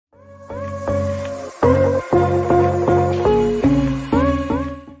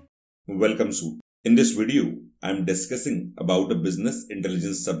welcome suit. In this video, I am discussing about a business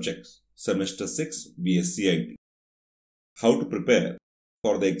intelligence subject, semester 6 BSc-IT. How to prepare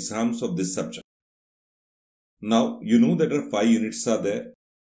for the exams of this subject. Now, you know that 5 units are there.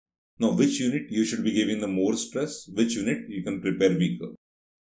 Now, which unit you should be giving the more stress, which unit you can prepare weaker.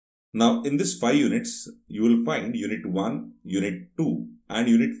 Now, in this 5 units, you will find Unit 1, Unit 2 and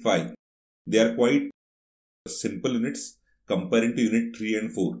Unit 5. They are quite simple units comparing to Unit 3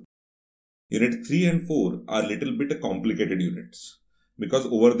 and 4. Unit 3 and 4 are little bit complicated units because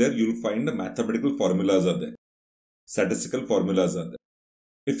over there you will find the mathematical formulas are there. Statistical formulas are there.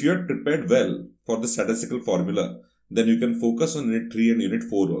 If you are prepared well for the statistical formula, then you can focus on Unit 3 and Unit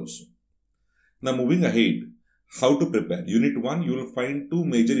 4 also. Now moving ahead, how to prepare? Unit 1, you will find 2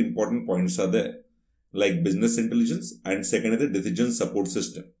 major important points are there, like business intelligence and second is the decision support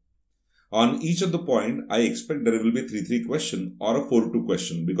system. On each of the point, I expect there will be 3 question or a 4-2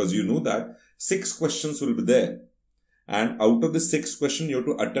 question because you know that 6 questions will be there. And out of the 6 questions, you have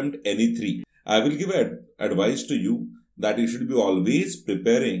to attempt any 3. I will give advice to you that you should be always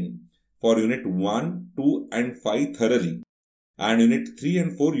preparing for Unit 1, 2 and 5 thoroughly. And Unit 3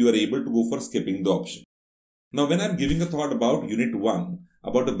 and 4, you are able to go for skipping the option. Now, when I am giving a thought about Unit 1,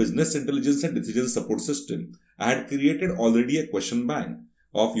 about the business intelligence and decision support system, I had created already a question bank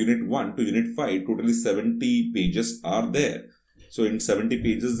of Unit 1 to Unit 5, totally 70 pages are there. So, in 70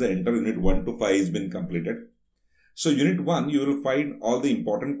 pages, the entire Unit 1 to 5 has been completed. So, Unit 1, you will find all the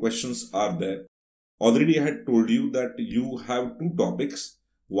important questions are there. Already, I had told you that you have 2 topics.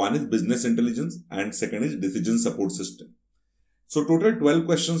 One is business intelligence and second is decision support system. So, total 12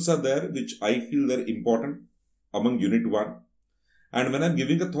 questions are there, which I feel very important among Unit 1. And when I am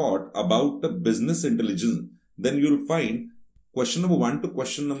giving a thought about the business intelligence, then you will find question number 1 to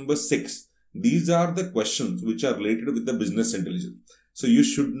question number 6. These are the questions which are related with the business intelligence. So you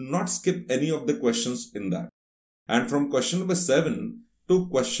should not skip any of the questions in that. And from question number 7 to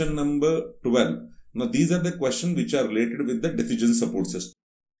question number 12. Now these are the questions which are related with the decision support system.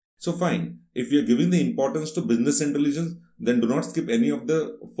 So fine. If you are giving the importance to business intelligence, then do not skip any of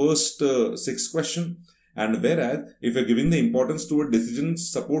the first 6 questions. And whereas, if you are giving the importance to a decision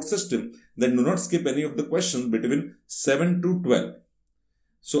support system, then do not skip any of the questions between 7 to 12.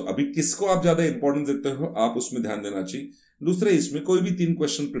 So, अभी किसको आप ज़्यादा importance देते हो, आप उसमें ध्यान देना चाहिए. दूसरे इसमें कोई भी 3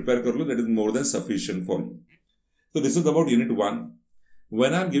 question prepare कर लो, that is more than sufficient for you. So, this is about Unit 1.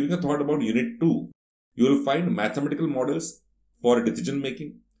 When I am giving a thought about Unit 2, you will find mathematical models for decision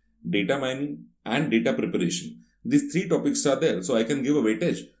making, data mining, and data preparation. These 3 topics are there, so I can give a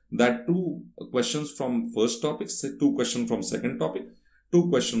weightage that 2 questions from first topic, 2 questions from second topic, 2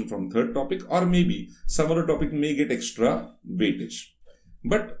 questions from third topic, or maybe some other topic may get extra weightage.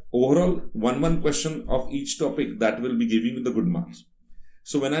 But overall, 1 question of each topic that will be giving you the good marks.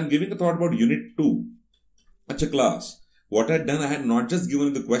 So when I am giving a thought about Unit 2, such a class, what I had done, I had not just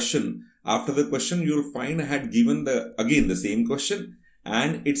given the question. After the question, you will find I had given again the same question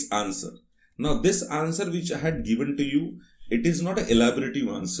and its answer. Now this answer which I had given to you, it is not an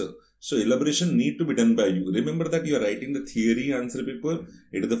elaborative answer. So elaboration need to be done by you. Remember that you are writing the theory answer paper.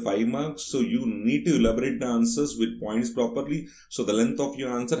 It is the 5 marks. So you need to elaborate the answers with points properly. So the length of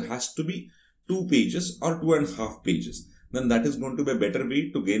your answer has to be 2 pages or 2.5 pages. Then that is going to be a better way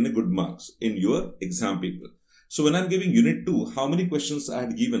to gain a good marks in your exam paper. So when I am giving Unit 2, how many questions I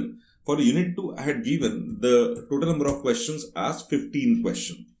had given? For Unit 2, I had given the total number of questions as 15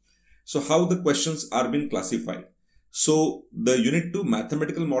 questions. So how the questions are being classified? So, the Unit 2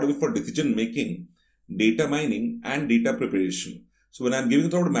 mathematical model for decision making, data mining and data preparation. So, when I am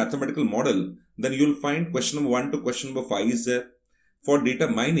giving out a mathematical model, then you will find question number 1 to question number 5 is there. For data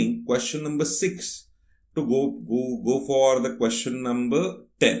mining, question number 6 to go for the question number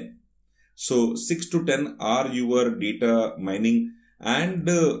 10. So, 6 to 10 are your data mining and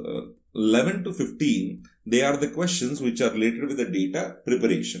 11 to 15, they are the questions which are related with the data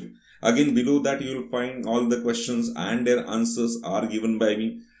preparation. Again, below that you will find all the questions and their answers are given by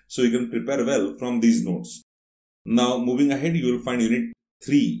me. So, you can prepare well from these notes. Now, moving ahead, you will find Unit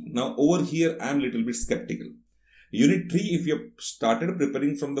 3. Now, over here, I am a little bit skeptical. Unit 3, if you have started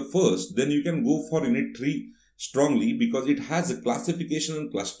preparing from the first, then you can go for Unit 3 strongly because it has a classification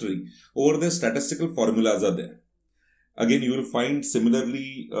and clustering. Over the statistical formulas are there. Again, you will find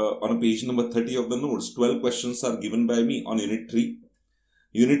similarly on page number 30 of the notes, 12 questions are given by me on Unit 3.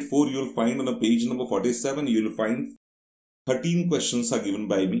 Unit 4, you will find on page number 47, you will find 13 questions are given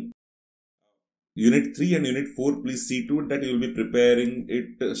by me. Unit 3 and Unit 4, please see to it that you will be preparing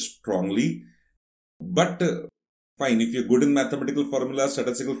it strongly. But fine, if you're good in mathematical formula,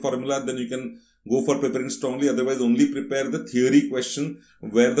 statistical formula, then you can go for preparing strongly. Otherwise, only prepare the theory question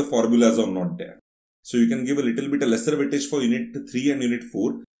where the formulas are not there. So you can give a little bit a lesser weightage for Unit 3 and Unit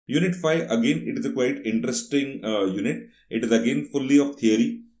 4. Unit 5, again, it is a quite interesting unit. It is again fully of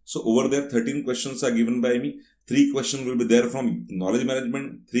theory. So over there, 13 questions are given by me. 3 questions will be there from knowledge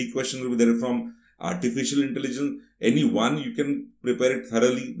management. 3 questions will be there from artificial intelligence. Any one you can prepare it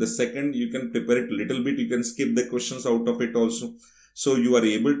thoroughly. The second you can prepare it little bit. You can skip the questions out of it also. So you are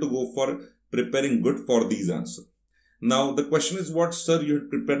able to go for preparing good for these answers. Now the question is, what, sir, you have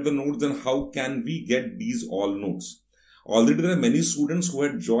prepared the notes, and how can we get these all notes? Already there are many students who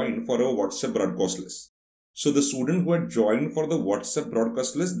had joined for our WhatsApp broadcast list. So the student who had joined for the WhatsApp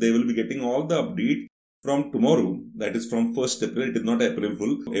broadcast list, they will be getting all the update from tomorrow, that is from 1st April. It is not April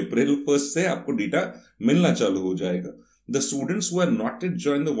Fool. April 1st से आपको data मिलना चालू हो जाएगा. The students who have not yet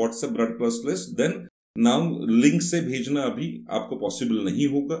joined the WhatsApp broadcast list, then now link से भेजना अभी आपको possible नहीं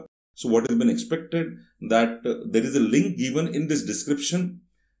होगा. So what has been expected, that there is a link given in this description,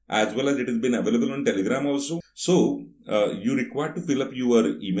 as well as it has been available on Telegram also. So you require to fill up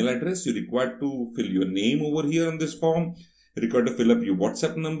your email address. You require to fill your name over here on this form. You require to fill up your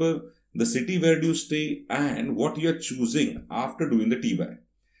WhatsApp number, the city where do you stay, and what you are choosing after doing the TY.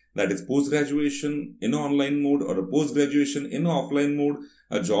 That is post-graduation in online mode or a post-graduation in offline mode,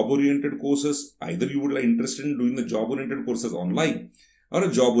 a job-oriented courses. Either you would like interested in doing the job-oriented courses online or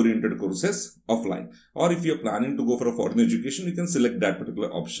a job-oriented courses offline. Or if you are planning to go for a foreign education, you can select that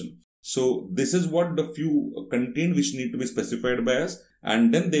particular option. So this is what the few content which need to be specified by us,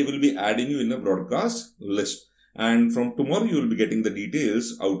 and then they will be adding you in a broadcast list. And from tomorrow, you will be getting the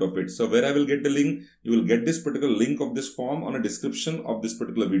details out of it. So where I will get the link, you will get this particular link of this form on a description of this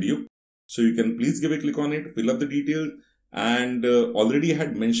particular video. So you can please give a click on it, fill up the details. And already I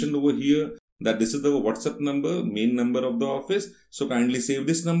had mentioned over here that this is the WhatsApp number, main number of the office. So kindly save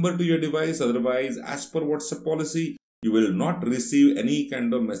this number to your device. Otherwise, as per WhatsApp policy, you will not receive any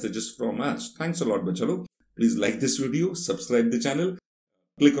kind of messages from us. Thanks a lot, bachalo. Please like this video, subscribe the channel,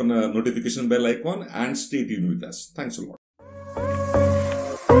 click on the notification bell icon, and stay tuned with us. Thanks a lot.